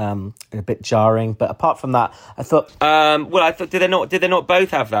of a bit jarring. But apart from that, I thought. Well, I thought did they not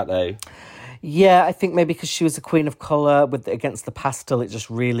both have that though? Yeah, I think maybe because she was a queen of colour against the pastel, it just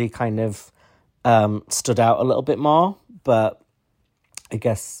really kind of stood out a little bit more. But I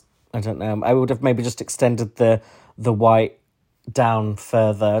guess, I don't know, I would have maybe just extended the white down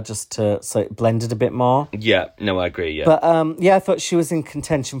further so it blended a bit more. Yeah, no, I agree, yeah. But yeah, I thought she was in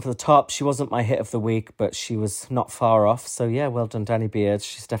contention for the top. She wasn't my hit of the week, but she was not far off. So yeah, well done, Danny Beard.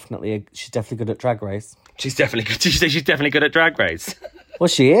 She's definitely good at Drag Race. She's definitely good. Did you say she's definitely good at Drag Race? Well,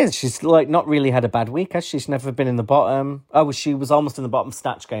 she is. She's like not really had a bad week, has she? She's never been in the bottom. Oh, she was almost in the bottom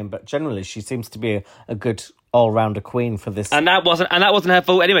Snatch Game, but generally she seems to be a good all-rounder queen for this. And that wasn't her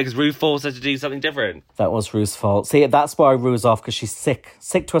fault anyway, because Rue forced her to do something different. That was Rue's fault. See, that's why Rue's off, because she's sick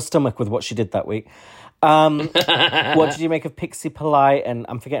to her stomach with what she did that week. What did you make of Pixie Polite? And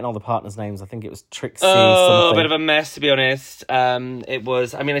I'm forgetting all the partners' names. I think it was Trixie something. A bit of a mess, to be honest. It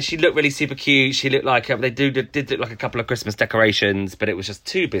was. I mean, she looked really super cute. She looked like they did look like a couple of Christmas decorations, but it was just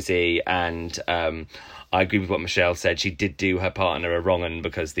too busy. And I agree with what Michelle said. She did do her partner a wrong 'un,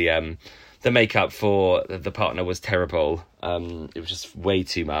 because the makeup for the partner was terrible. It was just way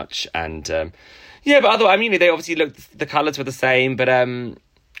too much. And yeah, but otherwise, I mean, they obviously looked. The colours were the same, but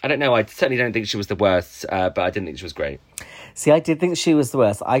I don't know. I certainly don't think she was the worst, but I didn't think she was great. See, I did think she was the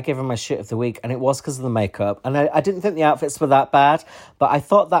worst. I gave her my shit of the week, and it was because of the makeup. And I didn't think the outfits were that bad, but I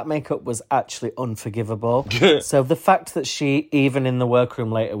thought that makeup was actually unforgivable. So the fact that she, even in the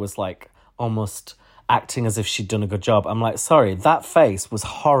workroom later, was like almost acting as if she'd done a good job. I'm like, sorry, that face was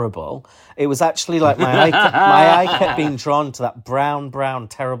horrible. It was actually like my eye kept being drawn to that brown,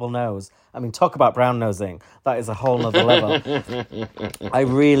 terrible nose. I mean, talk about brown nosing. That is a whole nother level. I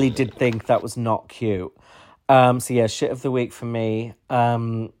really did think that was not cute. So yeah, shit of the week for me.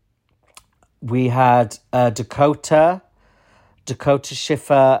 We had Dakota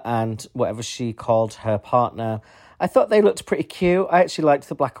Schiffer and whatever she called her partner. I thought they looked pretty cute. I actually liked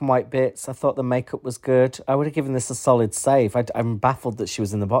the black and white bits. I thought the makeup was good. I would have given this a solid save. I'm baffled that she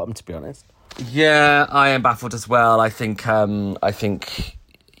was in the bottom, to be honest. Yeah, I am baffled as well. I think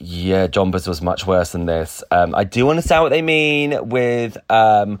yeah, Jombas was much worse than this. I do understand what they mean with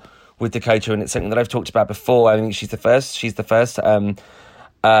Dakota, and it's something that I've talked about before. I think she's the first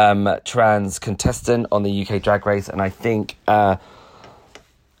trans contestant on the UK Drag Race, and I think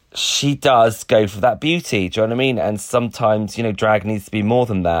she does go for that beauty. Do you know what I mean? And sometimes, drag needs to be more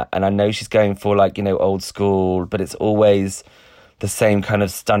than that. And I know she's going for old school, but it's always the same kind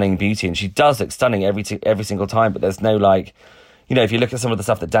of stunning beauty, and she does look stunning every single time. But there's no if you look at some of the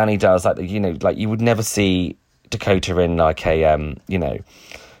stuff that Danny does, you would never see Dakota in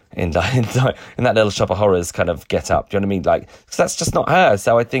in that Little Shop of Horrors kind of get up. Do you know what I mean? Because that's just not her.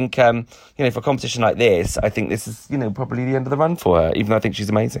 So I think, for a competition like this, I think this is, probably the end of the run for her, even though I think she's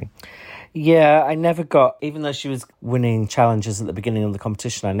amazing. Yeah, I never got, even though she was winning challenges at the beginning of the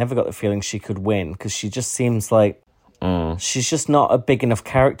competition, I never got the feeling she could win, because she just seems like she's just not a big enough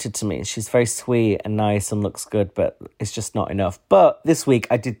character to me. She's very sweet and nice and looks good, but it's just not enough. But this week,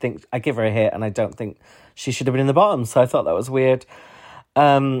 I did think, I give her a hit, and I don't think she should have been in the bottom, so I thought that was weird.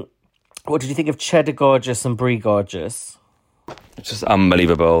 What did you think of Cheddar Gorgeous and Brie Gorgeous? It's just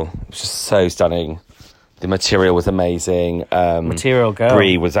unbelievable. It's just so stunning. The material was amazing. Material girl.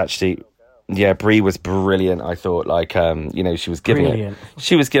 Brie was actually... Yeah, Brie was brilliant. I thought, like, she was giving Brilliant. it.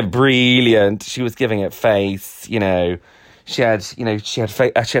 She was brilliant. She was giving it face. She had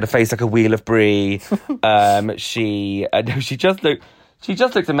a face like a wheel of Brie. She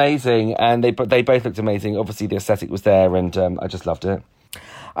just looked amazing, and they both looked amazing. Obviously, the aesthetic was there, and I just loved it.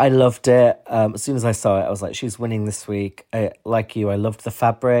 I loved it. As soon as I saw it, I was like, she's winning this week. Like you, I loved the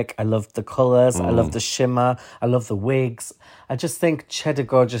fabric. I loved the colours. I loved the shimmer. I love the wigs. I just think Cheddar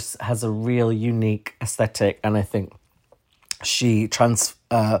Gorgeous has a real unique aesthetic, and I think she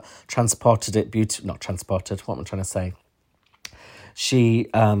transported it beautifully. Not transported, what am I trying to say? She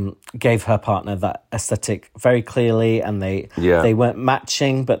gave her partner that aesthetic very clearly, and they weren't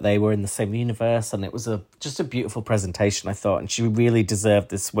matching, but they were in the same universe, and it was just a beautiful presentation, I thought, and she really deserved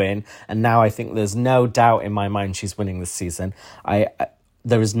this win. And now I think there's no doubt in my mind she's winning this season.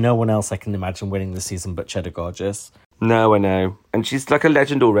 There is no one else I can imagine winning this season but Cheddar Gorgeous. No, I know, and she's like a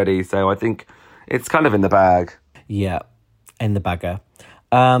legend already, so I think it's kind of in the bag. Yeah, in the bagger.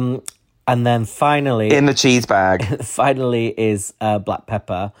 And then finally... In the cheese bag. Finally is Black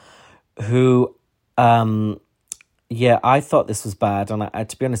Pepper, who, I thought this was bad. And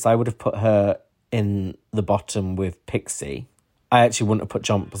to be honest, I would have put her in the bottom with Pixie. I actually wouldn't have put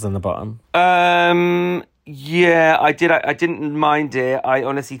Jumpers in the bottom. Yeah, I did. I didn't mind it. I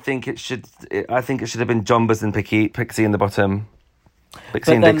honestly think it should have been Jumbers and Pixie in the bottom.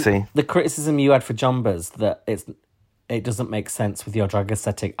 Pixie and Dixie. The criticism you had for Jumbers, that it doesn't make sense with your drag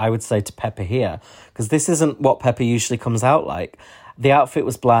aesthetic, I would say to Pepper here, because this isn't what Pepper usually comes out like. The outfit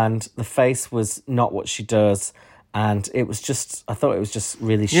was bland, the face was not what she does, and I thought it was just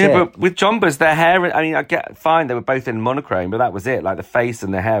really shit. Yeah, but with Jumbers, their hair, I mean, I get fine, they were both in monochrome, but that was it. Like, the face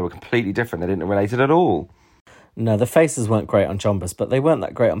and the hair were completely different. They didn't relate it at all. No, the faces weren't great on Jumbers, but they weren't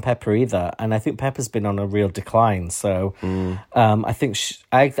that great on Pepper either. And I think Pepper's been on a real decline. So I think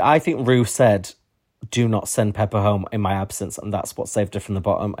I think Rue said, do not send Pepper home in my absence, and that's what saved her from the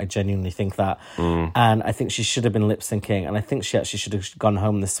bottom. I genuinely think that. And I think she should have been lip syncing, and I think she actually should have gone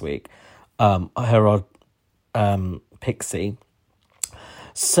home this week. Her or Pixie.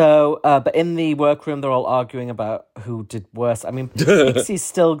 So, but in the workroom, they're all arguing about who did worse. I mean, Pixie's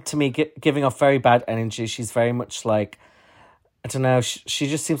still, to me, giving off very bad energy. She's very much like, I don't know, she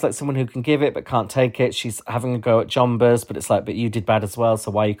just seems like someone who can give it but can't take it. She's having a go at Jumbers, but it's like, but you did bad as well,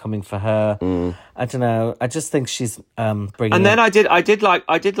 so why are you coming for her? I don't know. I just think she's bringing. And then I did like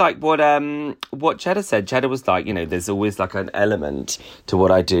what Cheddar said. Cheddar was like, there's always like an element to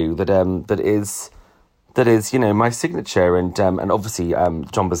what I do that is my signature, and obviously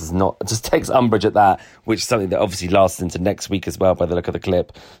Jumbers is not, just takes umbrage at that, which is something that obviously lasts into next week as well by the look of the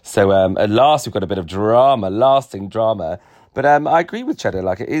clip. So at last we've got a bit of drama, lasting drama. But I agree with Cheddar.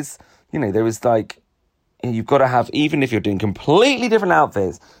 Like, it is, there is like, you've got to have, even if you're doing completely different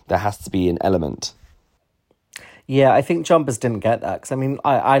outfits, there has to be an element. Yeah, I think Jumbers didn't get that. Because, I mean,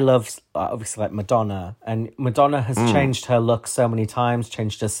 I love, obviously, like Madonna. And Madonna has changed her look so many times,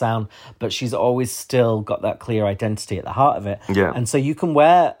 changed her sound. But she's always still got that clear identity at the heart of it. Yeah. And so you can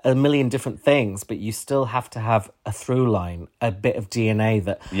wear a million different things, but you still have to have a through line, a bit of DNA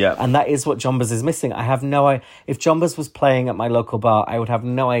that... Yeah. And that is what Jumbers is missing. I have no idea... If Jumbers was playing at my local bar, I would have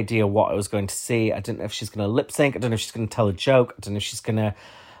no idea what I was going to see. I don't know if she's going to lip sync. I don't know if she's going to tell a joke. I don't know if she's going to...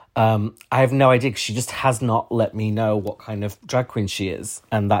 I have no idea, because she just has not let me know what kind of drag queen she is,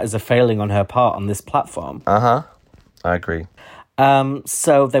 and that is a failing on her part on this platform. I agree.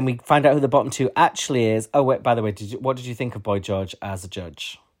 So then we find out who the bottom two actually is. Oh wait, by the way, what did you think of Boy George as a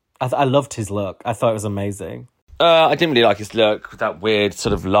judge? I loved his look. I thought it was amazing. I didn't really like his look with that weird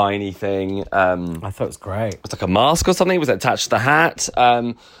sort of liney thing. I thought it was great. It was like a mask or something. Was it attached to the hat?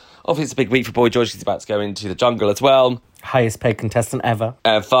 Obviously, it's a big week for Boy George. He's about to go into the jungle as well. Highest paid contestant ever.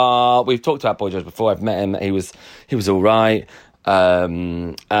 We've talked about Boy George before. I've met him. He was all right.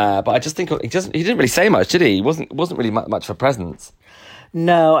 But I just think he didn't really say much, did he? He wasn't really much of a presence.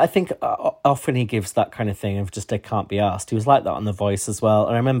 No, I think often he gives that kind of thing of just, I can't be asked. He was like that on The Voice as well.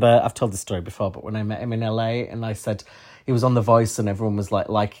 And I remember, I've told this story before, but when I met him in LA and I said he was on The Voice and everyone was like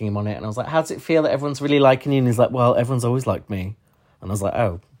liking him on it, and I was like, how does it feel that everyone's really liking you? And he's like, well, everyone's always liked me. And I was like,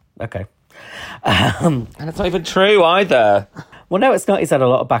 oh, okay. And it's not even true either. Well, no, it's not. He's had a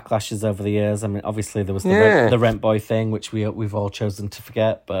lot of backlashes over the years. I mean, obviously there was the Rent Boy thing, which we've all chosen to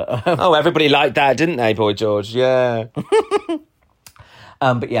forget. But everybody liked that, didn't they, Boy George? Yeah.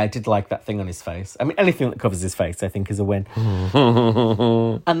 But yeah, I did like that thing on his face. I mean, anything that covers his face, I think, is a win.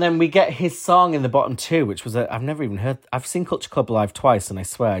 And then we get his song in the bottom two, which was I've never even heard. I've seen Culture Club live twice, and I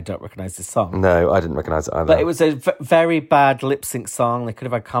swear I don't recognise this song. No, I didn't recognise it either. But it was a very bad lip sync song. They could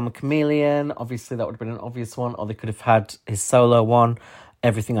have had Karma Chameleon. Obviously, that would have been an obvious one, or they could have had his solo one.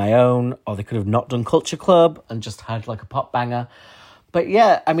 Everything I Own, or they could have not done Culture Club and just had like a pop banger. But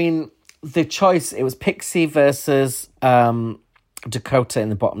yeah, I mean, the choice, it was Pixie versus Dakota in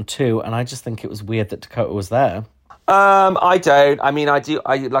the bottom two, and I just think it was weird that Dakota was there. I don't. I mean, I do.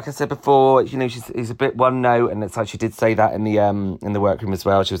 I like I said before. You know, she's a bit one note, and it's like she did say that in the workroom as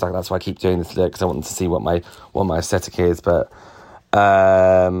well. She was like, "That's why I keep doing this look because I want to see what my aesthetic is." But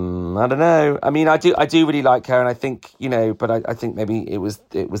I don't know. I mean, I do really like her, and I think but I think maybe it was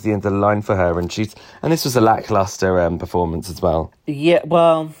the end of the line for her, and this was a lackluster performance as well. Yeah,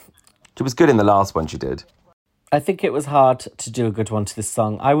 well, she was good in the last one she did. I think it was hard to do a good one to this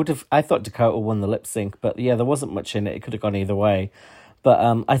song. I thought Dakota won the lip sync, but yeah, there wasn't much in it. It could have gone either way.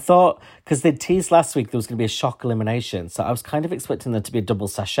 But I thought, because they teased last week there was going to be a shock elimination, so I was kind of expecting there to be a double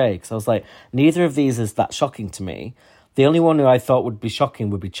sachet, because I was like, neither of these is that shocking to me. The only one who I thought would be shocking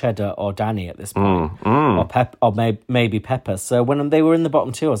would be Cheddar or Danny at this point, or maybe Pepper. So when they were in the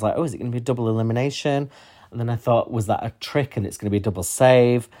bottom two, I was like, oh, is it going to be a double elimination? And then I thought, was that a trick and it's going to be a double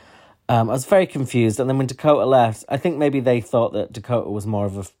save? I was very confused. And then when Dakota left, I think maybe they thought that Dakota was more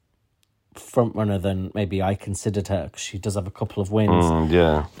of a front runner than maybe I considered her, because she does have a couple of wins.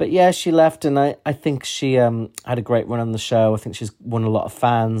 Yeah. But yeah, she left, and I think she had a great run on the show. I think she's won a lot of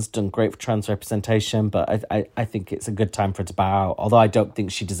fans, done great for trans representation, but I think it's a good time for her to bow out. Although I don't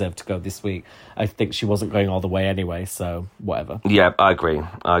think she deserved to go this week. I think she wasn't going all the way anyway, so whatever. Yeah, I agree.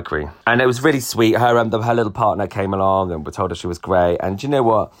 And it was really sweet. Her little partner came along and told her she was great. And you know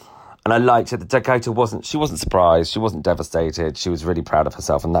what? And I liked it that Dakota wasn't surprised. She wasn't devastated. She was really proud of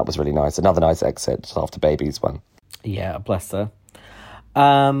herself, and that was really nice. Another nice exit after Baby's one. Yeah, bless her.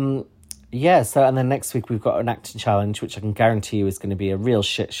 Yeah, so and then next week we've got an acting challenge, which I can guarantee you is going to be a real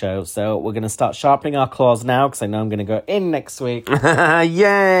shit show. So we're going to start sharpening our claws now, because I know I'm going to go in next week.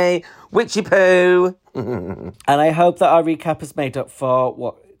 Yay! Witchy poo! And I hope that our recap has made up for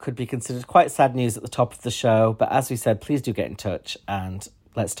what could be considered quite sad news at the top of the show. But as we said, please do get in touch and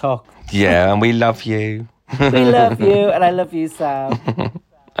let's talk. Yeah, and we love you. We love you, and I love you, Sam.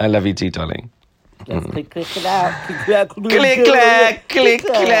 I love you too, darling. Let's click it out. Click, clack, click,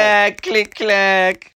 clack, click, clack.